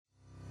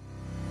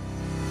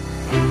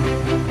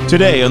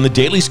Today on the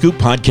Daily Scoop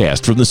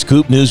podcast from the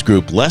Scoop News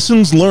Group,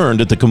 lessons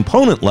learned at the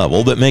component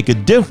level that make a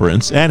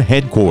difference at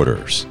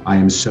headquarters. I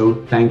am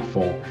so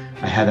thankful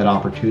I had that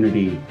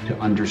opportunity to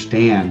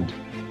understand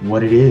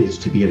what it is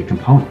to be at a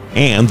component.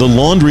 And the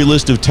laundry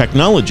list of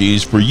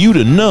technologies for you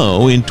to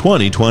know in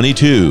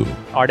 2022.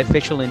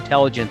 Artificial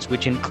intelligence,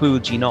 which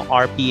includes,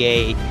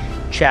 RPA,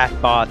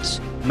 chatbots,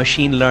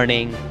 machine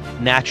learning,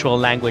 natural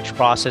language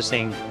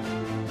processing,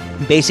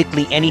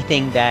 basically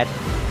anything that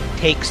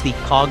takes the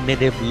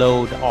cognitive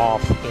load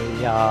off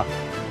a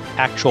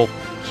actual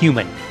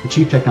human. The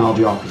Chief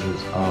Technology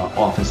Officer's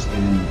office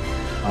and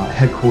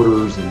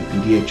headquarters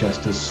and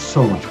DHS does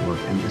so much work,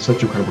 and it's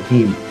such an incredible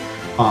team.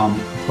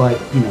 But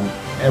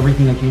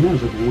everything that came in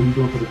is like, what are you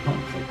doing for the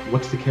company?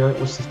 What's the carrot?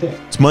 What's the stick?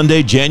 It's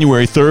Monday,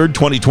 January 3rd,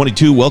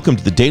 2022. Welcome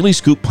to the Daily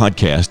Scoop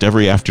podcast.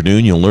 Every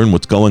afternoon, you'll learn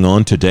what's going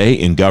on today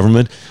in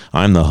government.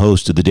 I'm the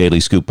host of the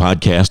Daily Scoop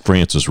podcast,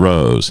 Francis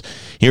Rose.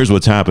 Here's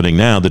what's happening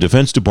now. The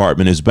Defense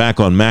Department is back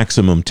on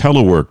maximum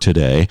telework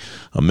today.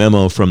 A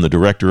memo from the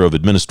Director of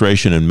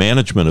Administration and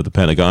Management of the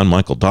Pentagon,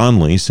 Michael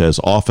Donnelly, says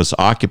office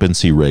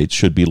occupancy rates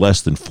should be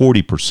less than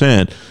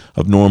 40%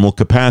 of normal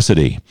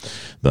capacity.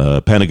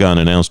 The Pentagon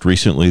announced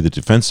recently that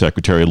Defense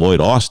Secretary Lloyd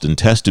Austin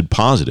tested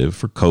positive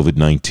for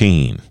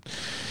COVID-19.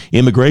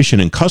 Immigration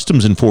and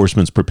Customs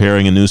Enforcement's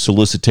preparing a new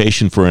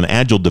solicitation for an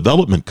Agile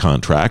development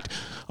contract.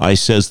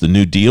 ICE says the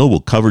new deal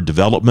will cover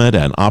development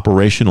and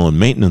operational and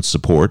maintenance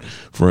support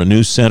for a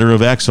new center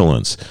of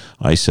excellence.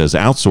 ICE says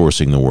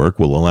outsourcing the work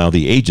will allow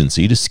the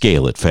agency to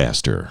scale it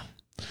faster.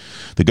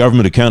 The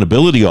Government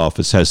Accountability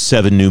Office has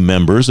 7 new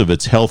members of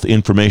its Health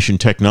Information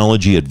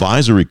Technology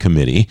Advisory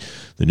Committee.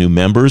 The new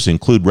members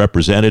include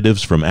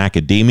representatives from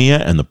academia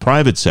and the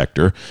private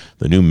sector.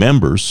 The new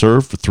members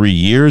serve for 3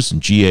 years,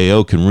 and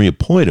GAO can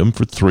reappoint them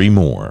for 3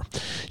 more.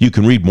 You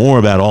can read more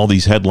about all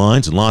these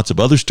headlines and lots of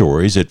other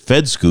stories at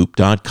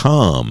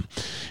fedscoop.com.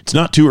 It's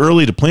not too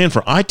early to plan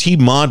for IT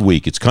Mod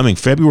Week. It's coming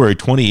February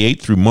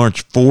 28th through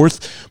March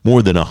 4th.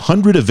 More than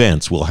 100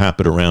 events will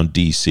happen around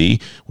D.C.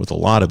 with a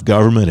lot of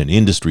government and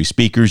industry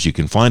speakers. You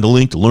can find a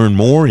link to learn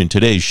more in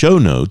today's show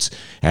notes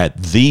at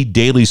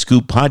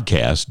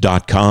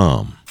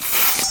thedailyscooppodcast.com.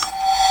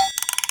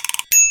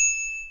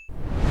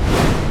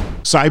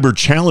 Cyber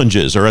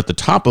challenges are at the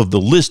top of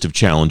the list of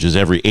challenges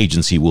every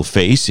agency will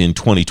face in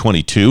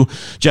 2022.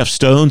 Jeff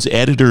Stone's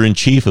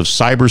editor-in-chief of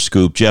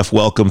Cyberscoop. Jeff,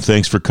 welcome.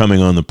 Thanks for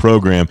coming on the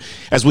program.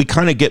 As we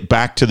kind of get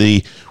back to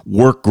the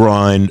work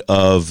grind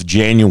of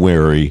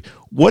January,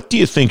 what do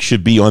you think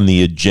should be on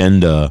the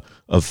agenda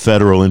of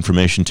federal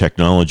information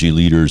technology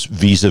leaders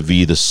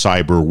vis-a-vis the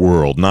cyber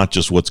world? Not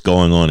just what's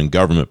going on in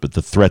government, but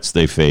the threats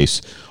they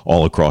face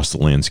all across the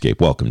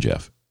landscape. Welcome,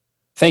 Jeff.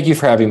 Thank you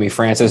for having me,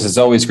 Francis. It's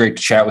always great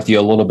to chat with you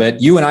a little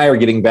bit. You and I are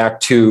getting back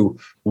to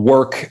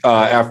work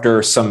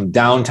after some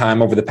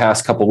downtime over the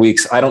past couple of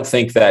weeks. I don't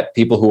think that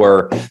people who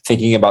are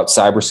thinking about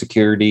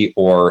cybersecurity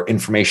or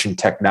information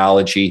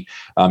technology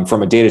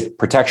from a data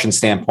protection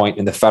standpoint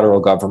in the federal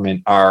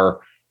government are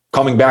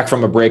coming back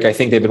from a break. I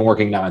think they've been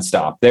working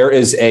nonstop. There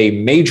is a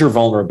major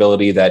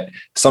vulnerability that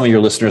some of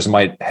your listeners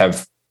might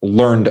have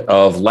learned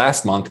of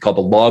last month called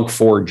the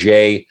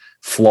Log4j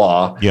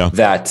flaw.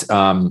 That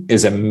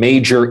is a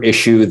major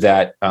issue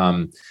that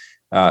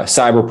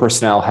cyber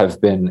personnel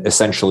have been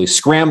essentially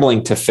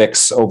scrambling to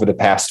fix over the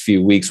past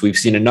few weeks. We've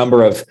seen a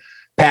number of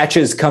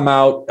patches come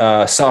out,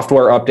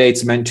 software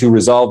updates meant to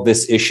resolve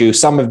this issue.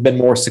 Some have been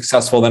more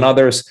successful than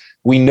others.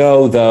 We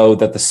know, though,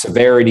 that the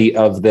severity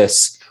of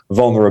this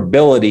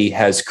vulnerability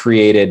has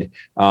created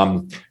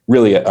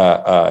really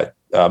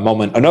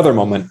another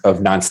moment of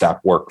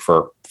nonstop work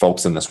for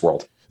folks in this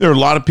world. There are a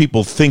lot of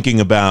people thinking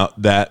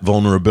about that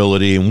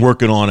vulnerability and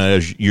working on it,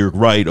 as you're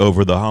right,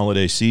 over the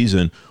holiday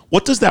season.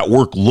 What does that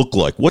work look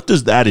like? What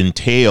does that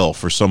entail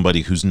for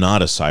somebody who's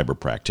not a cyber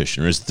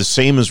practitioner? Is it the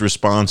same as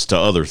response to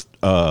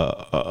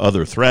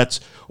other threats,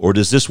 or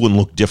does this one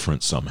look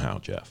different somehow,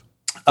 Jeff?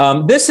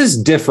 This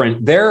is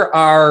different. There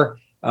are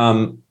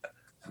a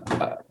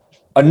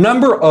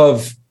number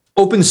of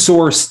open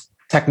source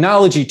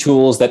technology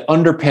tools that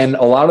underpin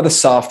a lot of the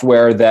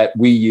software that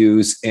we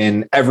use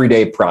in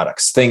everyday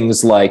products.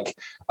 Things like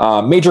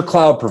major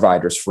cloud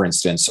providers, for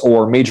instance,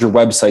 or major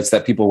websites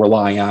that people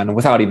rely on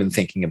without even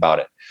thinking about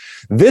it.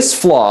 This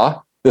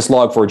flaw, this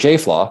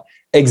Log4j flaw,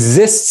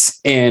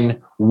 exists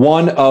in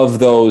one of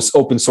those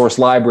open source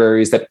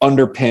libraries that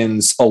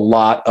underpins a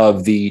lot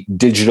of the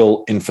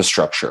digital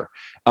infrastructure.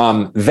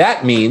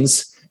 That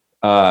means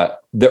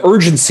the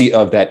urgency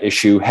of that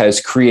issue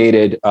has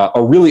created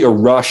a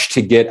rush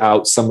to get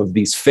out some of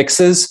these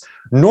fixes.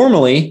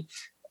 Normally,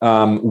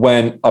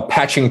 when a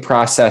patching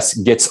process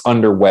gets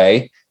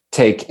underway,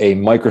 take a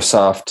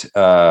Microsoft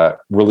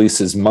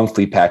releases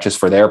monthly patches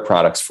for their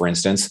products, for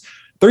instance,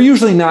 they're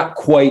usually not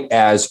quite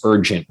as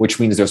urgent, which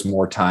means there's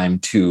more time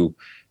to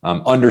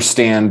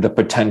understand the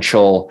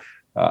potential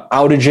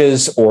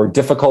outages or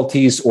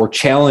difficulties or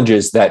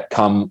challenges that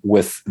come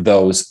with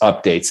those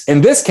updates.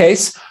 In this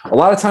case, a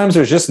lot of times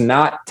there's just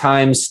not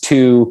times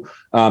to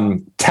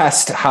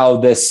test how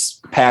this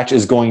patch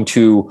is going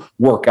to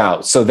work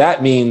out. So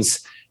that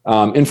means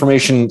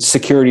information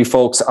security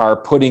folks are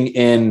putting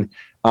in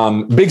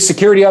big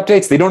security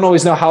updates. They don't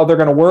always know how they're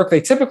going to work.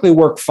 They typically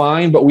work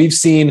fine, but we've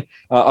seen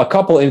a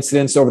couple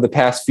incidents over the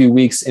past few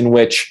weeks in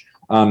which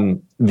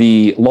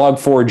the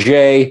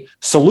Log4j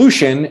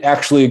solution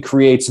actually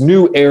creates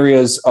new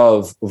areas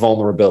of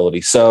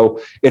vulnerability.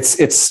 So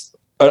it's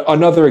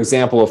another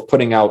example of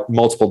putting out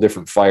multiple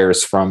different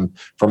fires from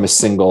a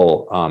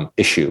single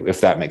issue, if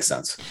that makes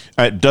sense.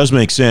 It does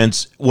make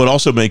sense. What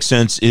also makes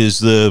sense is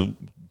the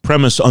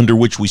premise under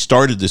which we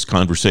started this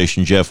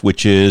conversation, Jeff,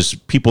 which is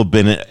people have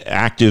been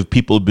active,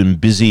 people have been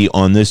busy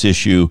on this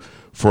issue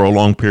for a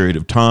long period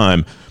of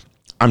time.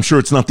 I'm sure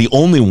it's not the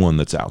only one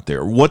that's out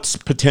there. What's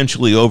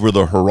potentially over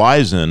the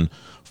horizon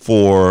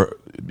for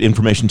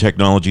information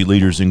technology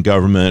leaders in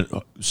government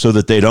so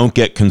that they don't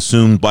get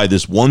consumed by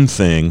this one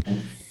thing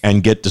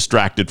and get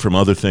distracted from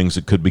other things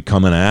that could be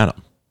coming at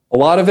them? A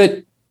lot of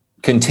it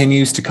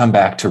continues to come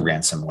back to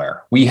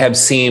ransomware. We have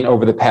seen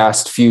over the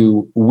past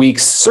few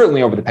weeks,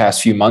 certainly over the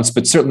past few months,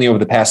 but certainly over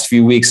the past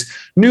few weeks,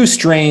 new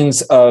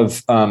strains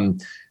of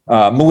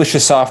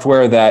malicious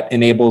software that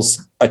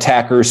enables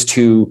attackers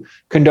to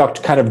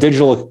conduct kind of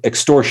digital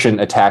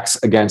extortion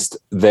attacks against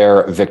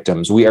their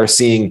victims. We are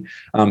seeing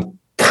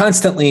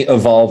constantly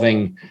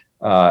evolving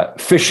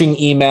phishing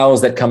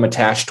emails that come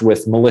attached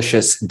with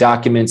malicious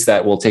documents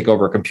that will take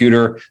over a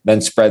computer,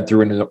 then spread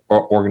through an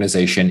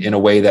organization in a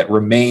way that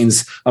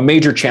remains a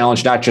major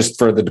challenge, not just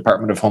for the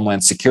Department of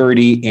Homeland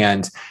Security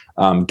and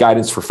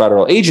guidance for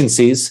federal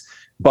agencies,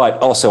 but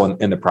also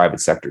in the private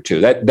sector too.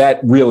 That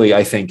really,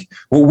 I think,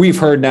 what we've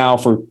heard now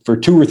for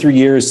 2 or 3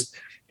 years,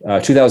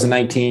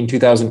 2019,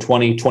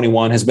 2020,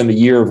 21 has been the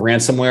year of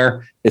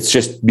ransomware. It's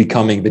just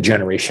becoming the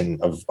generation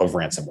of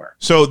ransomware.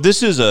 So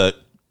this is a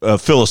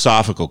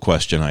philosophical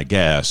question, I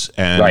guess,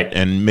 and right.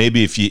 And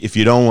maybe if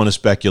you don't want to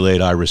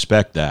speculate, I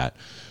respect that.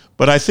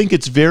 But I think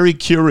it's very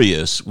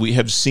curious. We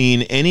have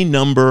seen any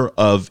number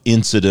of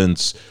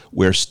incidents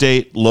where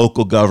state,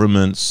 local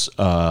governments,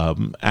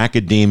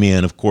 academia,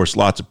 and of course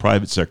lots of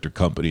private sector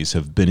companies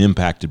have been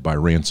impacted by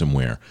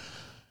ransomware.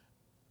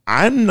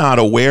 I'm not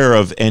aware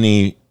of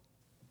any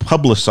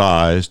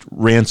publicized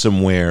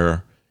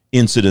ransomware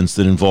incidents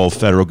that involve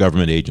federal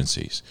government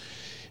agencies.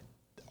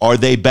 Are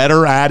they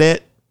better at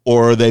it?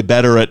 Or are they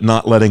better at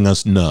not letting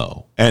us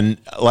know? And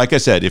like I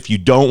said, if you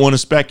don't want to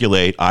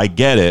speculate, I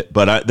get it,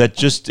 but it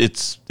just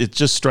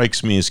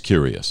strikes me as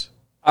curious.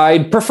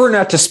 I'd prefer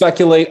not to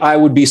speculate. I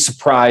would be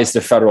surprised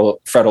if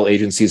federal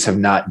agencies have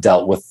not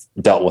dealt with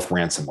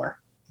ransomware.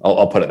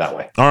 I'll put it that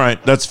way. All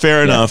right, that's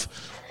fair enough.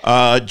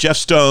 Jeff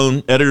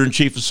Stone,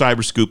 editor-in-chief of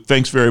CyberScoop,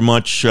 thanks very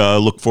much.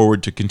 Look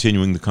forward to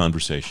continuing the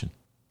conversation.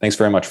 Thanks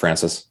very much,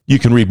 Francis. You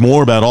can read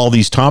more about all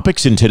these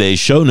topics in today's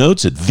show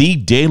notes at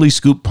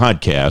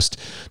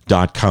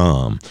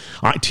thedailyscooppodcast.com.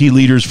 IT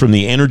leaders from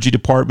the Energy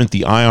Department,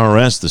 the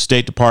IRS, the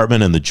State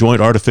Department, and the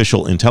Joint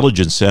Artificial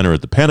Intelligence Center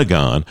at the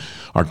Pentagon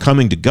are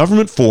coming to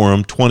Government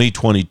Forum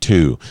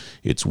 2022.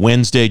 It's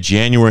Wednesday,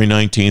 January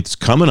 19th. It's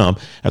coming up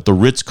at the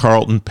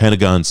Ritz-Carlton,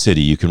 Pentagon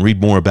City. You can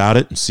read more about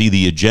it and see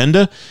the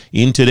agenda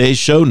in today's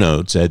show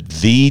notes at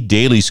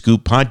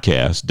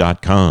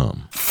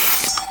thedailyscooppodcast.com.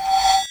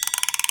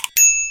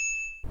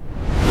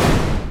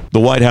 The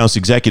White House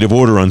executive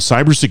order on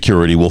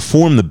cybersecurity will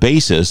form the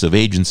basis of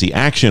agency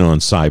action on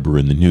cyber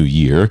in the new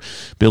year.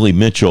 Billy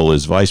Mitchell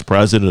is Vice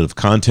President of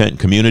Content and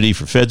Community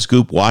for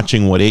FedScoop,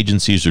 watching what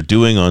agencies are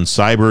doing on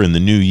cyber in the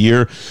new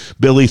year.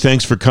 Billy,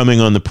 thanks for coming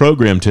on the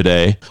program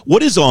today.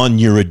 What is on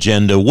your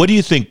agenda? What do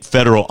you think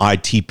federal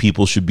IT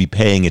people should be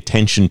paying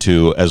attention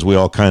to as we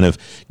all kind of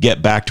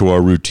get back to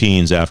our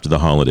routines after the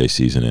holiday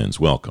season ends?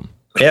 Welcome.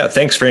 Yeah,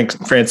 thanks,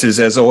 Francis,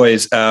 as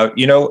always.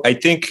 I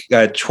think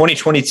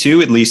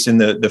 2022, at least in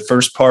the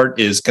first part,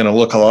 is going to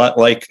look a lot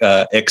like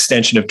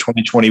extension of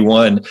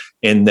 2021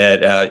 in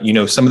that,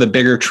 some of the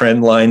bigger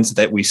trend lines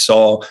that we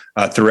saw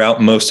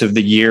throughout most of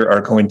the year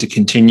are going to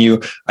continue.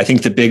 I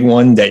think the big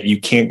one that you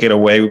can't get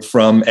away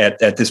from at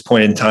this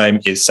point in time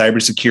is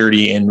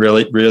cybersecurity and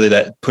really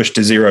that push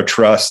to zero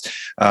trust.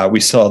 We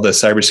saw the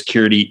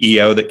cybersecurity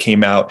EO that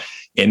came out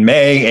in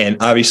May, and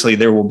obviously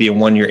there will be a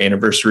 1-year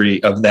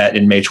anniversary of that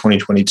in May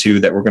 2022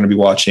 that we're going to be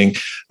watching.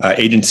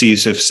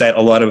 Agencies have set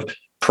a lot of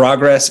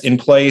progress in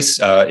place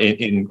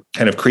in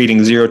kind of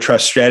creating zero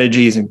trust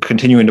strategies and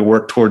continuing to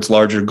work towards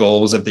larger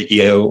goals of the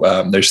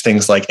EO. There's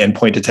things like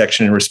endpoint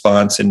detection and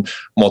response and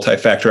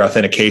multi-factor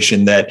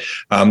authentication that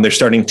they're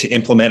starting to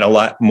implement a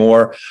lot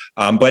more.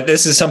 But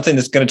this is something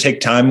that's going to take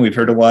time. We've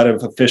heard a lot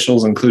of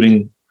officials,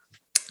 including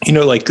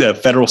like the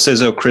federal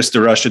CISO, Chris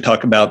DeRusha,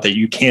 talk about that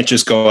you can't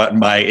just go out and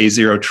buy a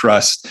zero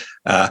trust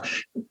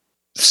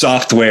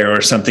software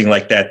or something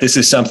like that. This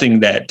is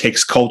something that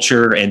takes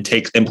culture and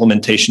takes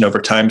implementation over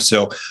time.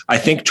 So I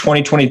think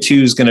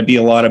 2022 is going to be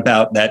a lot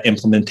about that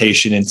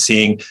implementation and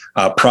seeing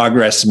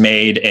progress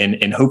made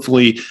and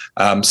hopefully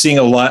seeing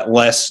a lot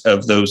less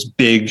of those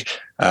big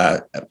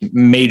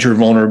major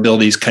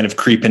vulnerabilities kind of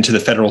creep into the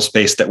federal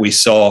space that we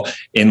saw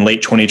in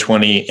late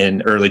 2020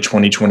 and early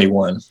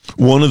 2021.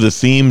 One of the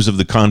themes of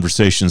the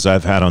conversations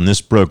I've had on this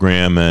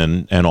program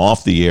and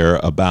off the air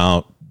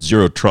about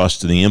zero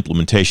trust and the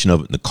implementation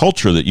of it and the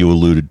culture that you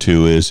alluded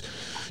to is,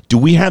 do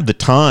we have the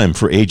time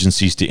for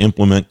agencies to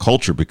implement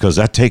culture? Because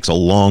that takes a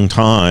long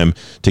time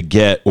to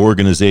get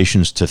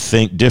organizations to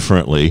think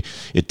differently.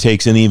 It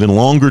takes an even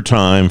longer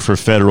time for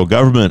federal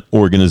government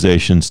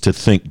organizations to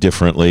think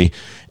differently.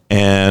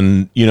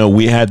 And,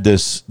 we had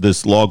this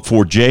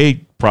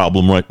Log4j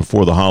problem right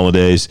before the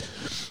holidays.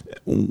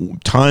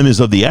 Time is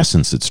of the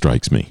essence, it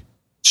strikes me.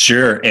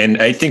 Sure.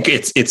 And I think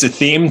it's a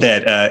theme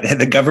that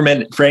the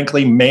government,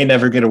 frankly, may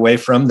never get away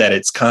from, that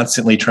it's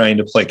constantly trying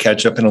to play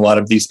catch up in a lot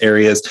of these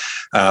areas.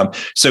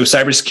 So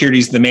cybersecurity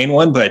is the main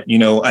one, but,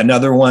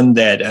 another one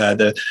that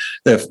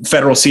the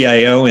federal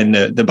CIO and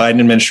the Biden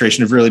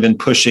administration have really been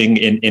pushing,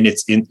 and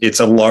it's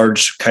a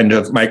large kind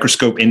of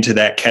microscope into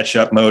that catch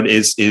up mode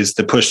is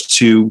the push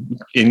to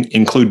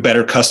include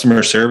better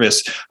customer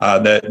service.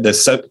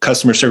 The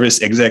customer service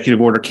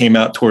executive order came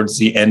out towards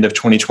the end of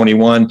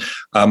 2021,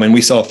 and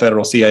we saw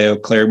federal CIO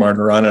Claire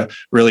Martirana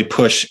really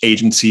push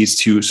agencies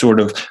to sort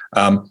of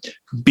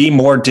be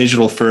more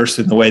digital first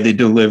in the way they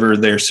deliver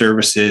their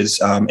services.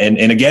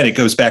 And again, it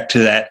goes back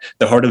to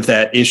the heart of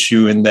that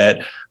issue, in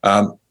that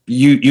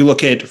you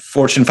look at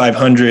Fortune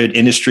 500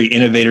 industry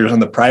innovators on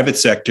the private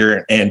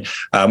sector, and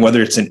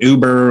whether it's an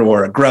Uber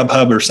or a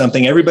Grubhub or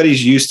something,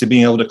 everybody's used to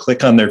being able to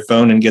click on their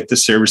phone and get the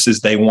services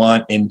they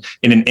want in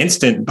an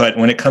instant. But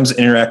when it comes to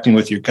interacting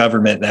with your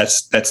government,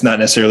 that's not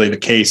necessarily the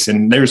case.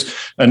 And there's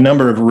a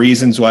number of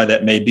reasons why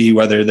that may be,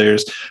 whether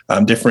there's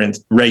different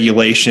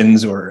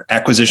regulations or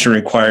acquisition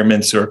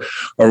requirements or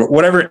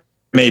whatever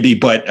maybe,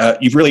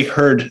 but you've really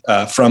heard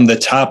from the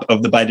top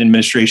of the Biden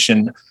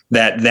administration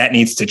that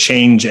needs to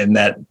change, and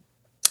that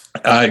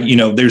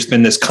there's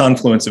been this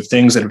confluence of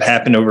things that have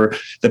happened over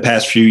the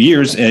past few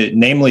years,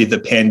 namely the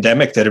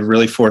pandemic, that have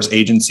really forced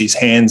agencies'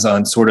 hands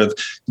on sort of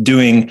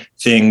doing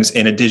things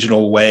in a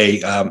digital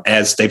way,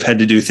 as they've had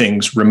to do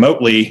things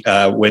remotely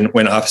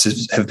when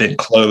offices have been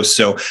closed.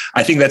 So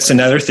I think that's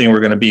another thing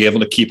we're going to be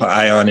able to keep an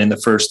eye on in the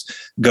first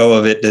go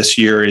of it this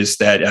year, is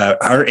that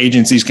our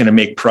agency is going to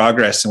make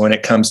progress when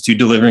it comes to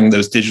delivering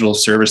those digital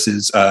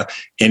services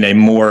in a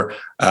more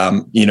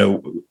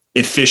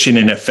efficient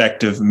and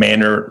effective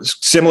manner,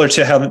 similar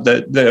to how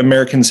the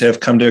Americans have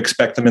come to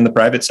expect them in the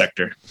private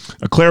sector.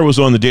 Claire was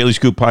on the Daily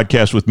Scoop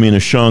podcast with Mina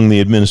Shung, the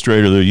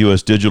administrator of the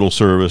U.S. Digital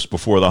Service,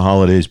 before the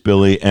holidays,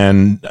 Billy,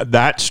 and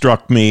that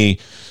struck me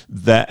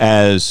that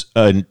as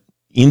an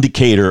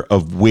indicator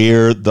of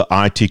where the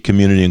IT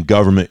community and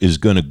government is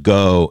going to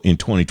go in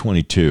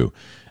 2022.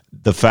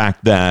 The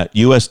fact that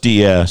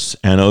USDS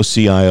and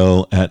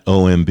OCIO at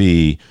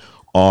OMB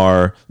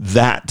are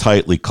that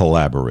tightly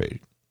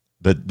collaborating.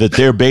 That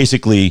they're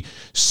basically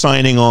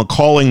signing on,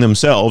 calling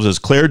themselves, as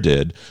Claire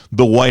did,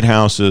 the White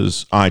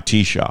House's IT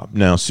shop.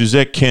 Now,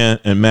 Suzette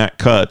Kent and Matt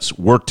Cutts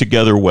worked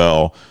together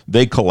well.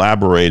 They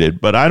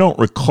collaborated, but I don't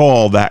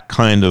recall that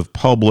kind of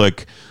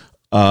public,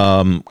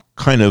 kind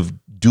of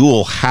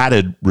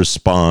dual-hatted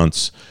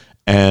response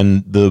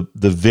and the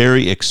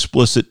very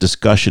explicit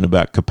discussion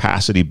about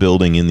capacity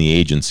building in the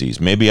agencies.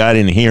 Maybe I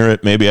didn't hear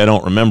it, maybe I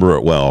don't remember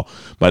it well,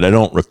 but I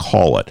don't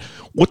recall it.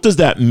 What does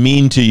that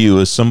mean to you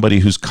as somebody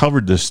who's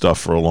covered this stuff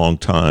for a long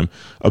time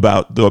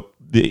about the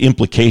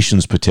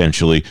implications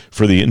potentially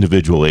for the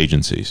individual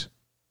agencies?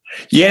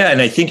 Yeah,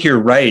 and I think you're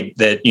right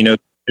that,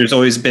 there's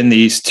always been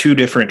these two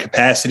different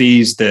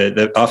capacities,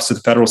 the Office of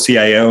the Federal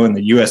CIO and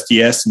the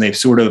USDS, and they've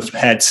sort of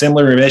had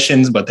similar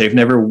missions, but they've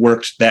never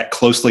worked that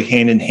closely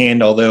hand in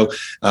hand, although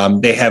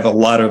they have a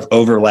lot of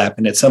overlap.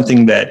 And it's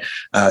something that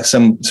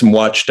some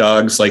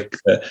watchdogs like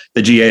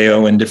the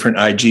GAO and different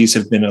IGs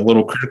have been a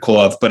little critical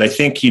of. But I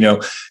think,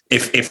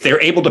 if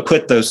they're able to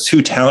put those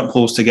two talent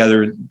pools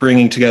together,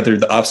 bringing together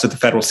the Office of the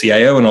Federal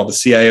CIO and all the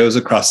CIOs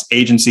across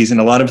agencies, and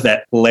a lot of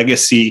that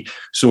legacy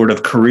sort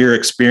of career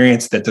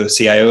experience that those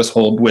CIOs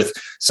hold with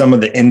some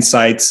of the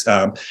insights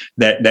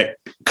that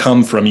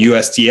come from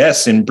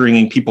USDS, and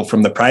bringing people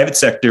from the private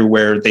sector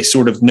where they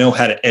sort of know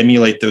how to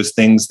emulate those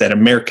things that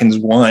Americans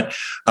want.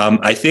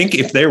 I think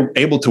if they're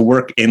able to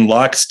work in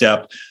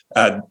lockstep,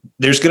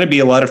 there's going to be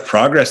a lot of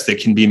progress that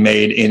can be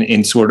made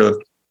in sort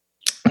of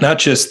not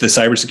just the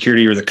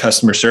cybersecurity or the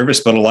customer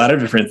service, but a lot of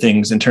different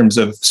things in terms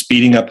of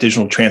speeding up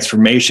digital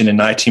transformation and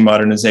IT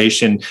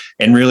modernization,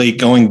 and really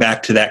going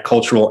back to that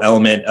cultural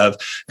element of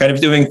kind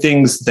of doing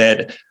things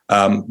that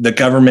the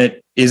government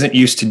isn't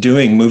used to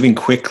doing, moving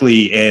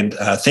quickly and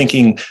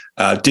thinking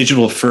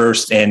digital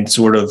first, and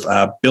sort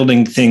of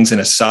building things in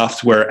a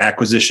software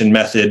acquisition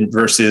method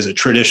versus a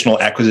traditional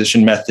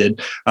acquisition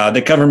method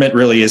that government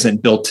really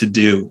isn't built to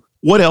do.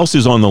 What else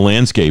is on the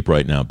landscape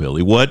right now,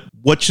 Billy?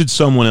 What should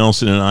someone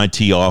else in an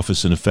IT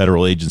office in a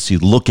federal agency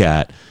look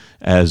at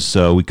as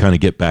we kind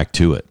of get back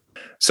to it?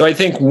 So I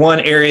think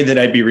one area that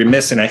I'd be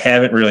remiss and I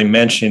haven't really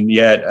mentioned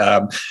yet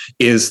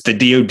is the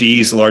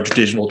DoD's large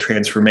digital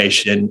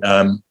transformation.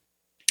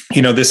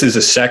 This is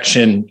a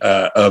section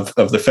of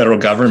the federal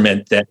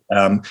government that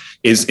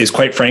is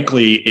quite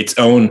frankly its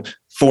own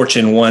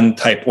Fortune 1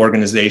 type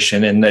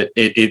organization, and that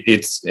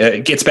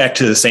it gets back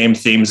to the same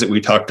themes that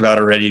we talked about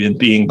already, and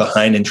being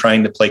behind and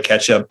trying to play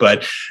catch up.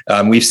 But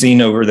we've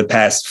seen over the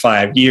past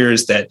 5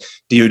 years that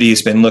DoD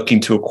has been looking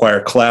to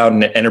acquire cloud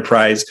in an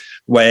enterprise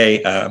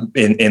way.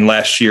 In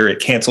last year, it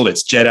canceled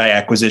its JEDI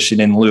acquisition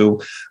in lieu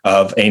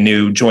of a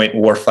new joint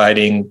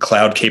warfighting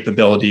cloud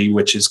capability,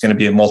 which is going to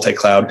be a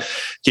multi-cloud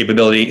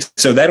capability.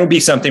 So that'll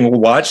be something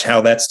we'll watch how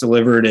that's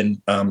delivered,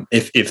 and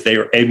if they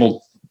are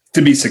able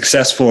to be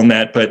successful in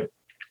that. But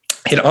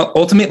it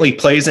ultimately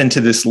plays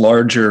into this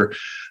larger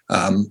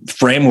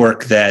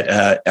framework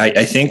that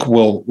I think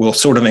will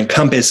sort of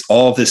encompass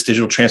all of this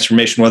digital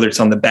transformation, whether it's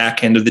on the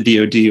back end of the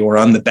DoD or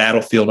on the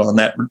battlefield, on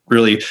that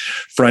really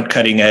front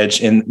cutting edge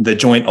in the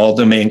joint all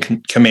domain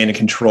command and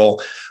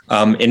control.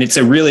 And it's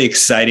a really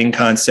exciting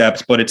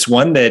concept, but it's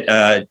one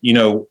that,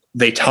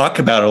 they talk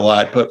about a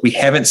lot, but we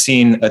haven't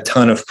seen a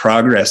ton of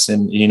progress.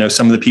 And,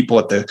 some of the people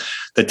at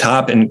the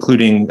top,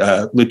 including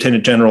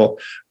Lieutenant General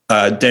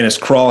Dennis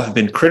Krall, have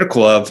been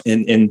critical of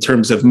in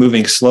terms of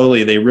moving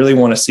slowly. They really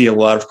want to see a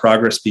lot of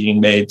progress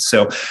being made.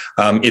 So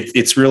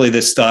it's really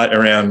this thought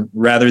around,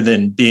 rather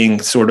than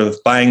being sort of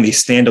buying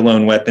these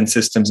standalone weapon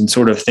systems and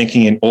sort of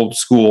thinking in old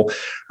school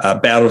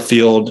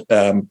battlefield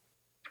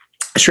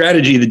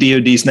strategy, the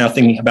DoD is now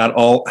thinking about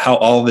how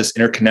all of this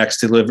interconnects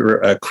to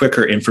deliver a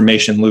quicker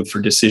information loop for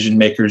decision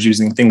makers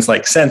using things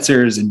like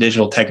sensors and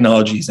digital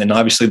technologies. And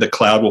obviously the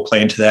cloud will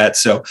play into that.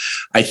 So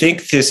I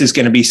think this is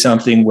going to be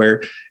something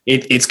where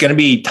it's going to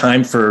be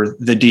time for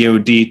the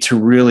DoD to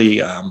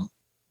really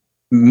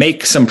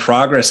make some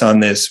progress on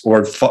this,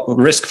 or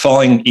risk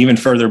falling even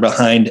further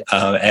behind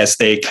as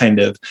they kind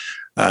of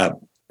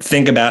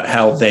think about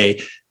how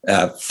they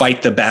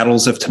fight the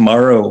battles of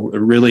tomorrow,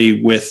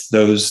 really with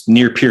those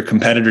near peer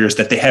competitors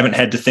that they haven't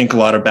had to think a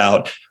lot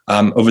about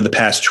over the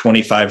past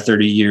 25,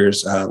 30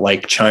 years,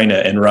 like China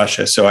and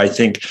Russia. So I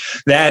think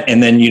that,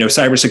 and then,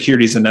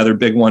 cybersecurity is another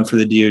big one for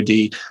the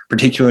DoD,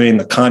 particularly in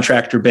the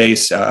contractor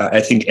base. I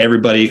think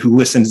everybody who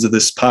listens to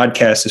this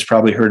podcast has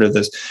probably heard of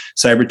this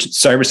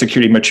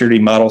cybersecurity maturity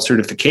model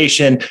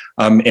certification.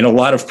 And a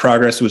lot of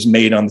progress was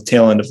made on the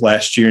tail end of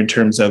last year in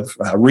terms of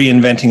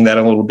reinventing that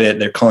a little bit.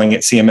 They're calling it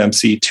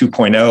CMMC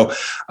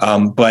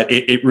 2.0, but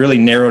it really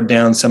narrowed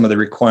down some of the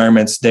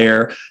requirements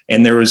there.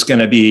 And there was going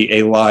to be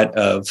a lot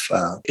of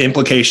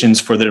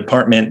implications for the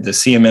department, the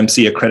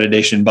CMMC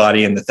accreditation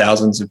body, and the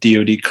thousands of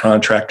DoD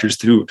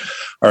contractors who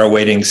are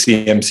awaiting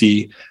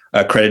CMMC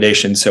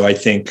accreditation. So I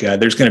think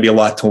there's going to be a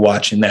lot to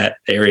watch in that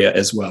area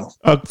as well.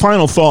 A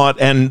final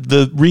thought, and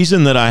the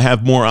reason that I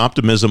have more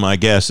optimism, I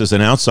guess, as an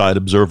outside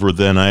observer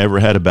than I ever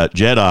had about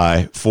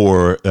JEDI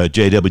for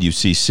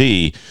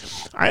JWCC,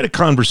 I had a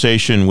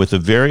conversation with a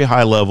very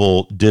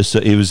high-level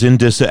DISA. It was in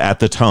DISA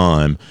at the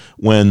time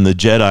when the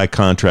JEDI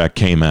contract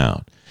came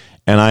out.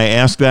 And I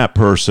asked that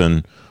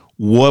person,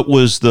 what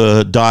was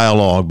the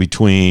dialogue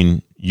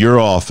between your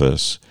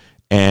office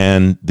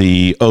and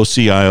the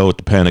OCIO at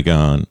the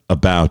Pentagon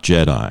about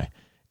JEDI?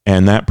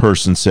 And that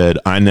person said,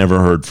 I never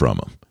heard from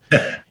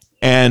him.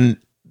 And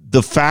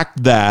the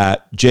fact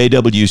that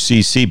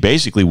JWCC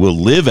basically will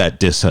live at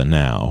DISA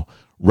now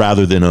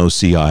rather than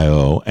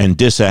OCIO, and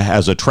DISA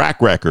has a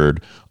track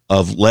record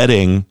of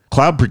letting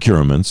cloud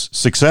procurements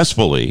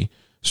successfully,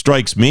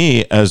 strikes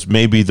me as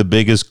maybe the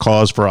biggest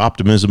cause for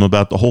optimism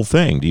about the whole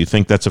thing. Do you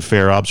think that's a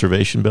fair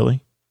observation,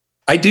 Billy?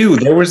 I do.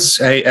 There was,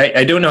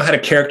 I don't know how to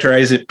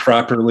characterize it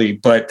properly,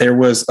 but there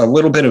was a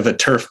little bit of a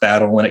turf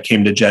battle when it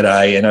came to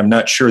JEDI, and I'm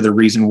not sure the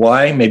reason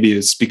why. Maybe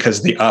it's because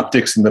of the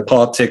optics and the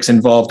politics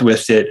involved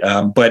with it,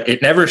 but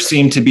it never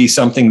seemed to be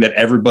something that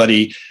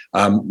everybody,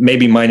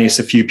 maybe minus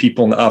a few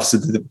people in the office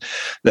of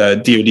the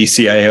DoD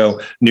CIO,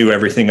 knew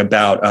everything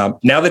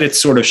about. Now that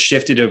it's sort of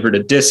shifted over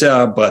to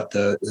DISA, but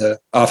the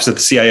office of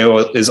the CIO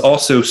is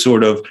also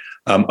sort of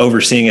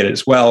overseeing it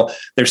as well,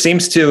 there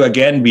seems to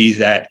again be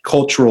that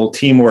cultural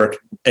teamwork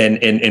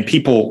and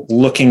people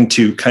looking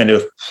to kind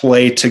of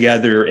play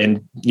together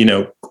and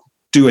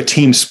do a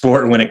team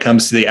sport when it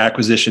comes to the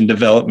acquisition,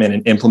 development,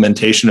 and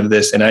implementation of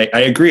this. And I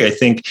agree. I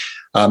think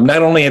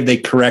not only have they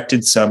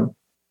corrected some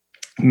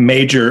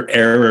major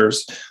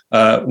errors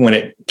when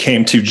it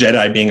came to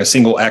JEDI being a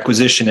single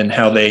acquisition and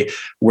how they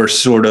were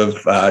sort of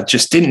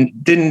just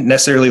didn't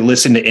necessarily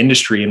listen to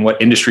industry and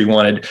what industry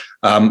wanted,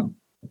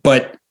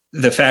 but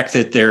the fact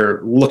that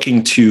they're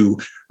looking to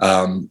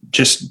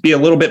just be a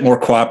little bit more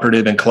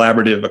cooperative and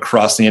collaborative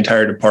across the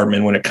entire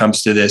department when it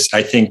comes to this,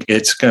 I think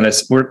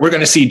we're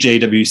going to see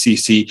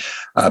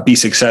JWCC be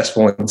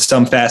successful in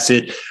some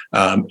facet,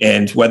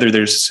 and whether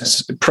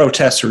there's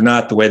protests or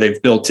not, the way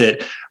they've built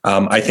it,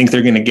 I think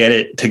they're going to get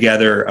it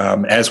together,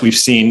 as we've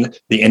seen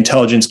the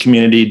intelligence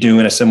community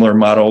doing a similar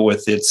model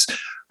with its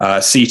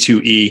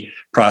C2E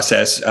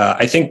process.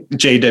 I think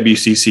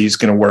JWCC is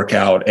going to work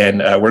out, and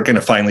we're going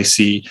to finally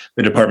see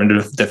the Department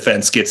of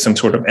Defense get some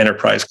sort of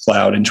enterprise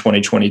cloud in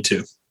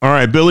 2022. All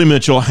right, Billy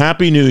Mitchell,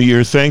 Happy New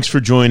Year. Thanks for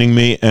joining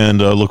me, and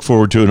look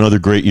forward to another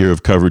great year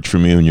of coverage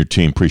from you and your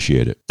team.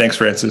 Appreciate it. Thanks,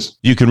 Francis.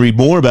 You can read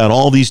more about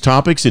all these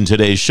topics in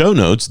today's show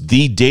notes,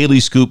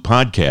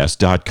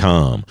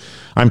 thedailyscooppodcast.com.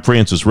 I'm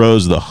Francis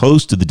Rose, the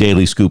host of the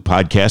Daily Scoop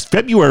Podcast.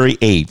 February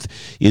 8th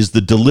is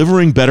the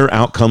Delivering Better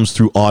Outcomes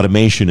Through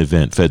Automation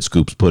event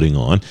FedScoop's putting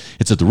on.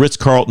 It's at the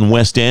Ritz-Carlton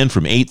West End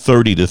from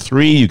 8:30 to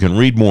 3. You can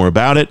read more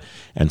about it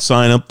and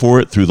sign up for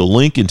it through the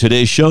link in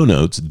today's show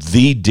notes,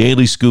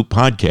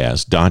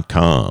 thedailyscooppodcast.com.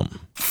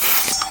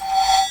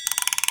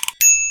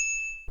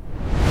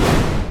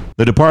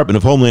 The Department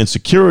of Homeland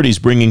Security is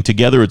bringing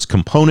together its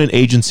component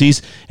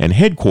agencies and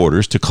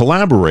headquarters to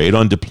collaborate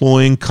on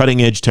deploying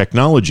cutting-edge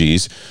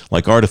technologies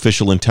like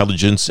artificial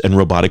intelligence and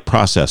robotic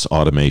process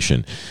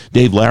automation.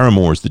 Dave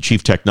Larimore is the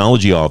Chief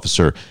Technology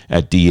Officer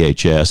at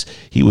DHS.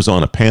 He was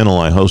on a panel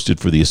I hosted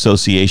for the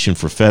Association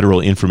for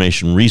Federal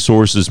Information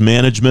Resources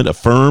Management, a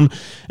firm,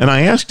 and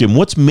I asked him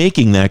what's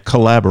making that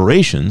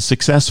collaboration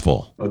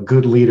successful. A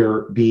good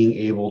leader being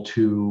able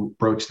to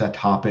broach that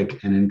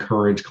topic and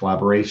encourage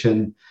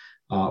collaboration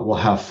will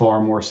have far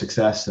more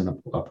success than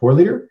a poor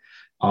leader.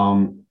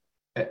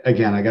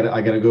 Again, I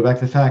got to go back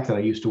to the fact that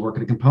I used to work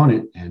at a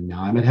component and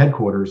now I'm at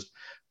headquarters.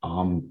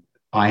 I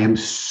am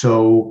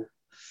so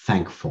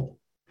thankful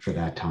for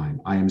that time.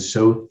 I am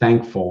so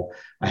thankful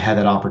I had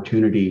that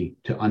opportunity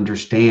to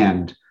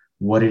understand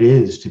what it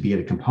is to be at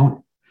a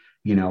component.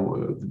 You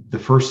know, the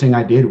first thing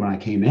I did when I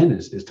came in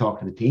is talk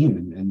to the team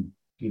and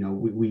you know,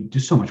 we do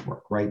so much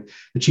work, right?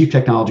 The Chief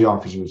Technology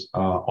Officer's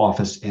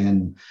office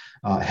and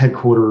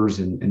headquarters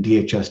and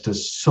DHS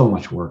does so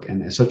much work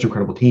and it's such an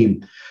incredible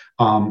team.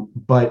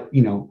 But,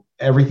 you know,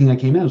 everything I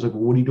came in, I was like,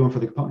 well, what are you doing for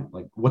the component?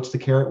 Like, what's the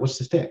carrot? What's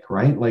the stick,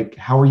 right? Like,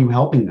 how are you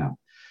helping them?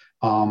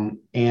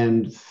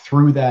 And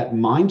through that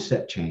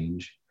mindset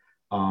change,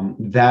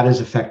 that is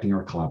affecting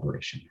our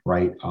collaboration,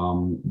 right?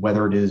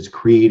 Whether it is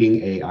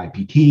creating a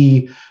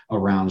IPT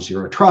around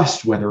zero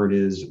trust, whether it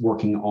is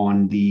working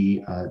on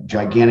the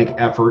gigantic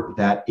effort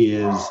that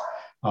is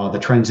the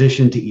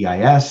transition to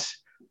EIS,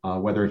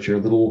 whether it's your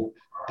little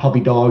puppy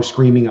dog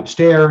screaming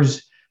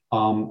upstairs,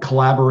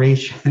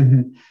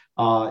 collaboration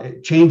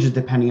it changes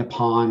depending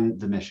upon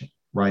the mission,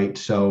 right?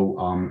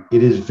 So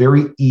it is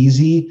very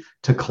easy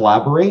to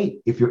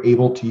collaborate if you're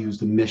able to use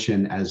the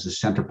mission as the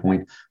center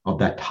point of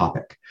that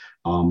topic.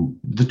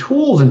 The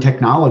tools and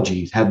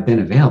technologies have been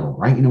available,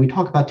 right? You know, we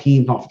talk about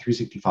Teams, Office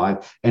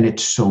 365, and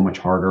it's so much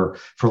harder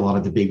for a lot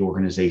of the big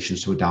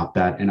organizations to adopt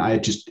that. And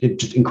it's just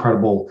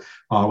incredible.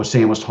 What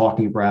Sam was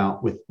talking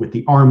about with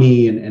the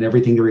Army and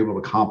everything they were able to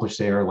accomplish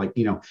there. Like,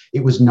 you know,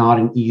 it was not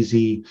an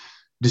easy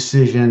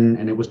decision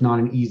and it was not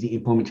an easy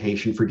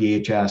implementation for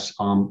DHS,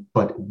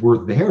 but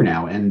we're there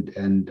now. And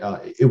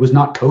it was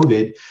not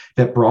COVID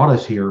that brought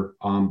us here,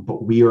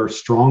 but we are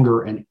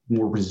stronger and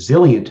more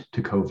resilient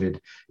to COVID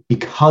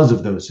because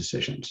of those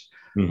decisions.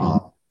 Mm-hmm.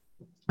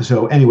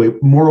 So anyway,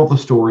 moral of the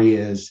story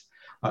is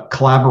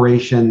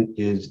collaboration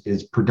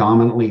is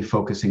predominantly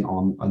focusing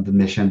on the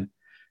mission.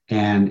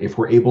 And if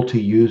we're able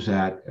to use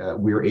that,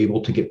 we're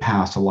able to get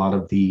past a lot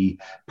of the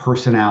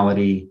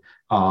personality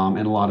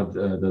and a lot of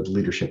the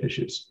leadership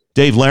issues.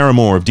 Dave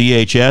Larimore of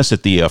DHS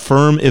at the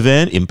Firm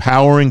event,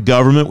 Empowering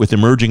Government with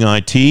Emerging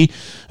IT.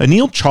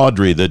 Anil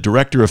Chaudhry, the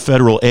Director of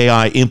Federal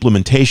AI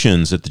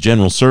Implementations at the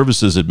General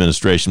Services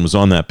Administration, was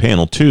on that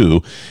panel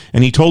too.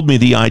 And he told me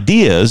the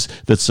ideas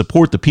that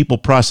support the people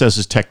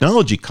processes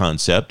technology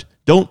concept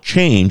don't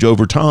change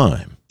over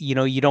time. You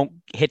know, you don't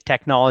hit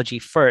technology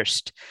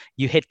first.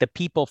 You hit the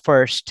people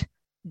first,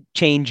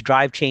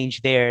 drive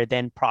change there,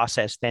 then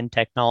process, then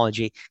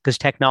technology, because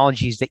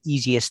technology is the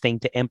easiest thing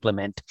to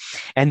implement.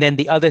 And then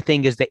the other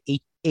thing is the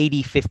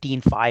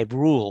 80-15-5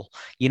 rule,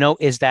 you know,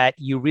 is that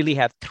you really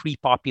have three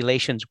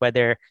populations,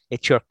 whether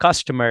it's your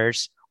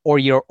customers or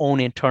your own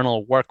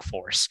internal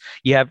workforce.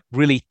 You have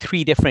really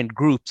three different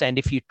groups. And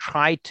if you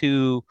try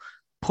to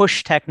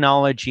push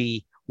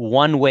technology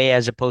one way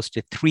as opposed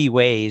to three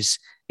ways,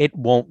 it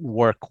won't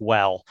work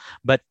well.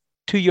 But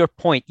to your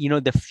point, you know,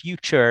 the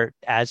future,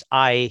 as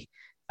I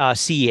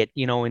see it,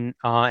 you know,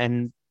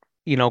 and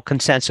you know,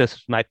 consensus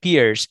with my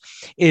peers,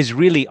 is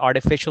really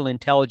artificial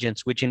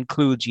intelligence, which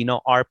includes, you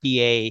know,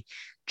 RPA,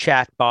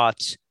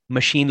 chatbots,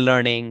 machine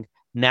learning,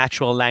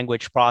 natural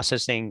language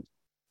processing,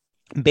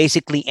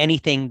 basically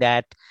anything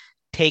that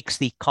takes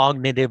the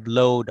cognitive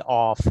load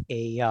off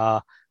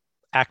a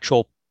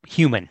actual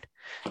human.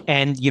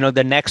 And, you know,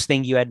 the next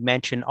thing you had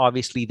mentioned,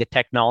 obviously the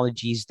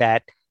technologies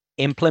that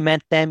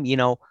implement them, you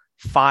know,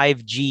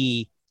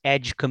 5G,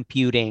 edge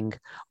computing,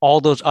 all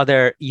those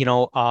other,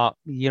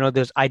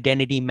 those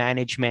identity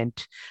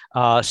management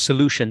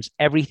solutions,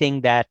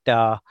 everything that,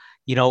 the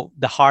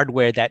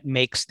hardware that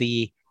makes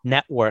the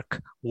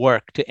network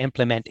work to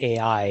implement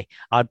AI.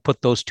 I'd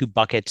put those two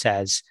buckets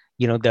as,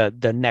 you know,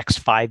 the next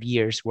 5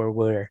 years where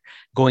we're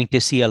going to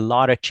see a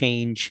lot of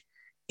change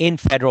in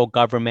federal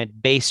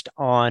government based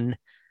on,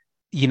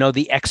 you know,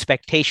 the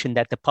expectation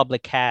that the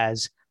public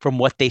has from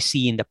what they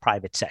see in the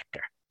private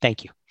sector.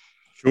 Thank you.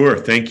 Sure.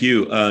 Thank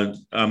you.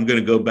 I'm going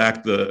to go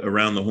back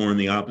around the horn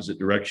the opposite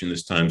direction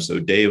this time. So,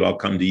 Dave, I'll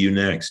come to you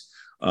next.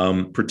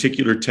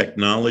 Particular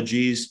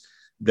technologies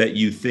that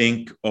you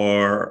think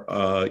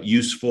are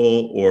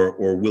useful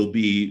or will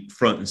be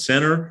front and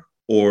center,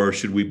 or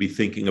should we be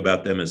thinking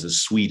about them as a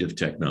suite of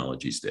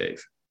technologies,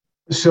 Dave?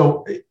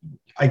 So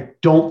I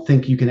don't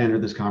think you can enter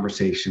this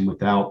conversation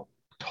without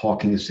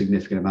talking a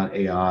significant about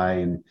AI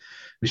and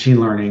machine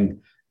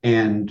learning.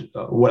 And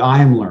what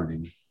I am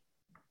learning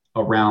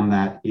around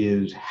that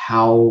is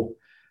how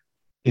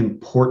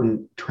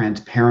important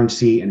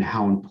transparency and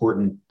how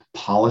important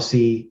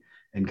policy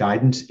and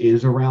guidance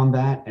is around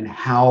that, and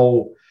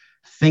how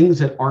things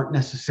that aren't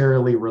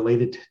necessarily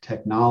related to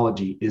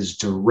technology is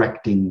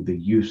directing the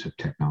use of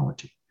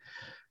technology.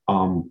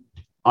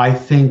 I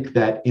think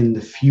that in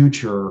the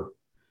future,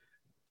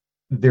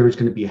 there's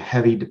going to be a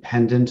heavy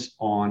dependence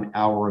on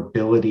our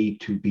ability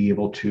to be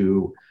able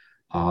to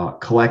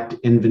collect,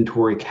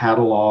 inventory,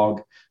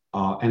 catalog,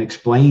 and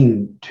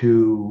explain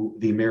to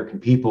the American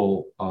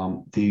people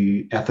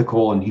the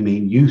ethical and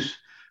humane use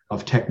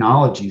of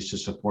technologies to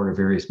support our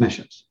various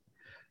missions.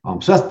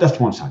 So that's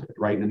one side of it,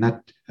 right? And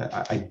that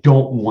I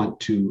don't want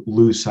to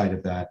lose sight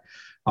of that.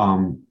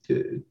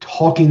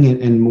 Talking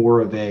in more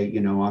of a,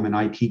 I'm an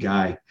IT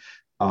guy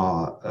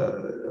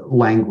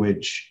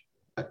language,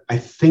 I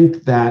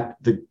think that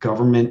the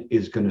government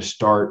is going to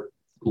start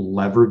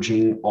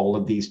leveraging all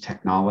of these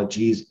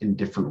technologies in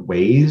different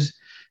ways.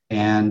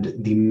 And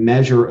the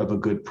measure of a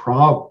good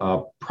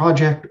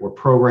project or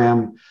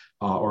program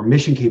or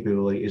mission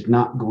capability is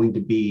not going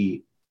to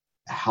be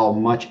how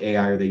much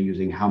AI are they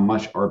using, how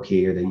much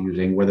RPA are they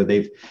using, whether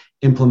they've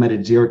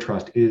implemented zero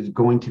trust. It is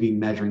going to be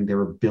measuring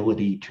their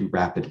ability to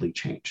rapidly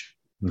change.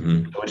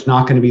 Mm-hmm. So it's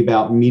not going to be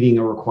about meeting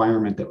a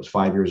requirement that was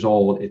 5 years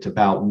old. It's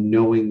about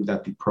knowing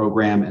that the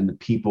program and the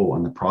people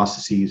and the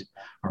processes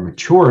are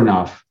mature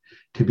enough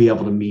to be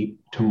able to meet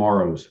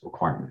tomorrow's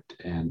requirement.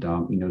 And,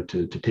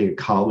 to take a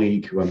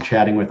colleague who I'm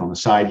chatting with on the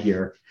side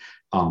here,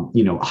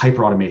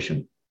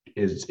 hyperautomation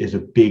is a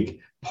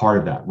big part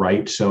of that,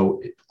 right?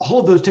 So all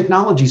of those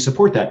technologies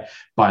support that,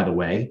 by the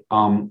way.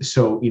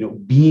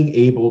 Being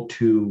able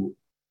to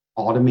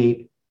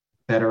automate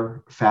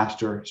better,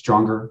 faster,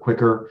 stronger,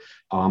 quicker,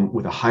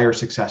 with a higher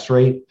success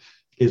rate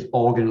is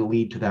all going to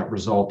lead to that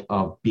result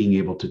of being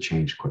able to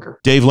change quicker.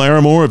 Dave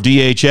Larimore of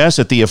DHS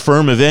at the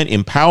Affirm event,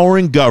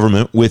 Empowering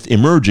Government with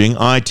Emerging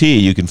IT.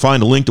 You can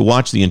find a link to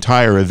watch the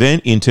entire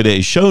event in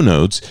today's show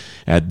notes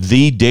at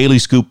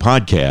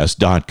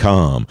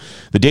thedailyscooppodcast.com.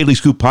 The Daily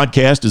Scoop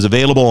Podcast is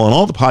available on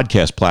all the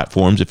podcast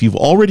platforms. If you've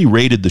already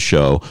rated the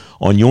show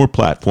on your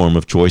platform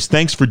of choice,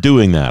 thanks for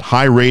doing that.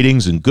 High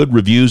ratings and good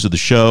reviews of the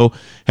show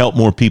help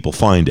more people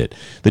find it.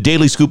 The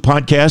Daily Scoop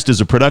Podcast is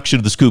a production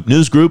of the Scoop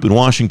News Group in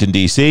Washington,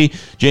 D.C.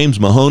 James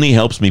Mahoney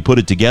helps me put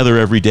it together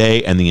every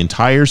day, and the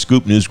entire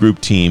Scoop News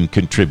Group team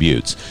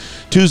contributes.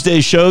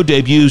 Tuesday's show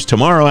debuts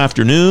tomorrow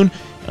afternoon.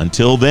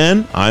 Until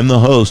then, I'm the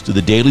host of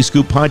the Daily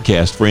Scoop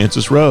Podcast,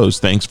 Francis Rose.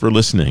 Thanks for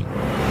listening.